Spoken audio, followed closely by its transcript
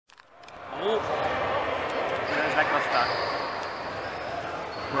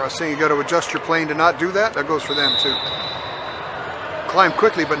Where I was saying you got to adjust your plane to not do that, that goes for them too. Climb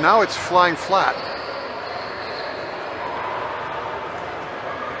quickly, but now it's flying flat.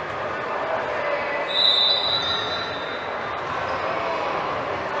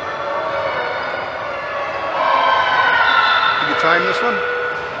 Did you time this one?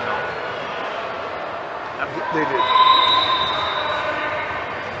 No. They did.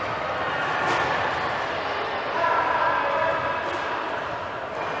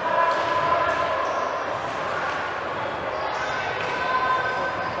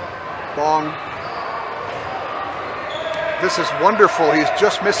 Bong. This is wonderful. He's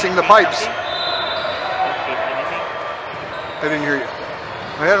just missing the pipes. I didn't hear you.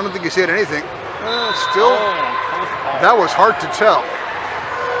 I don't think he said anything. Still, that was hard to tell.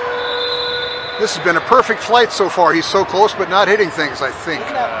 This has been a perfect flight so far. He's so close, but not hitting things, I think.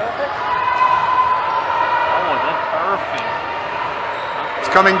 Isn't that perfect? Oh, that's perfect. It's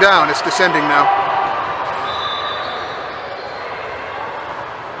coming down. It's descending now.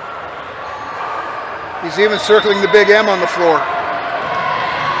 He's even circling the big M on the floor.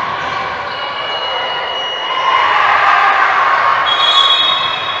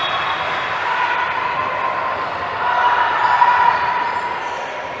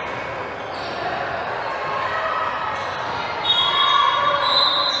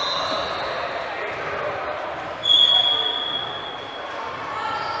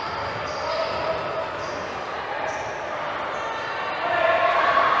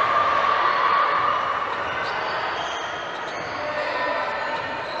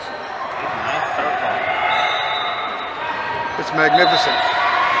 It's magnificent.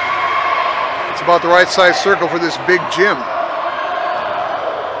 It's about the right size circle for this big gym.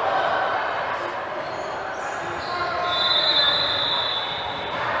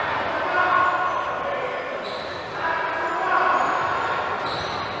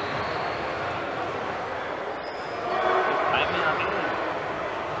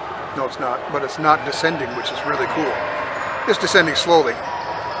 No, it's not, but it's not descending, which is really cool. It's descending slowly. They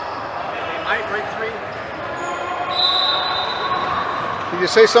might break 3. Did you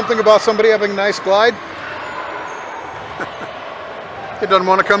say something about somebody having a nice glide? It doesn't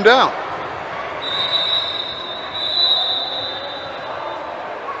want to come down.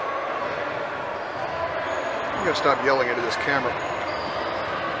 I'm going to stop yelling into this camera.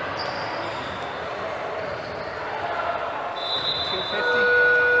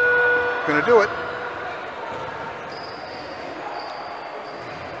 Going to do it.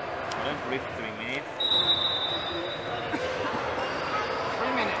 Don't break 3 minutes.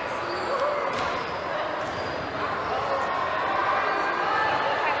 3 minutes.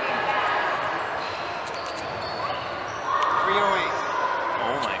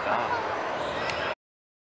 Oh my God.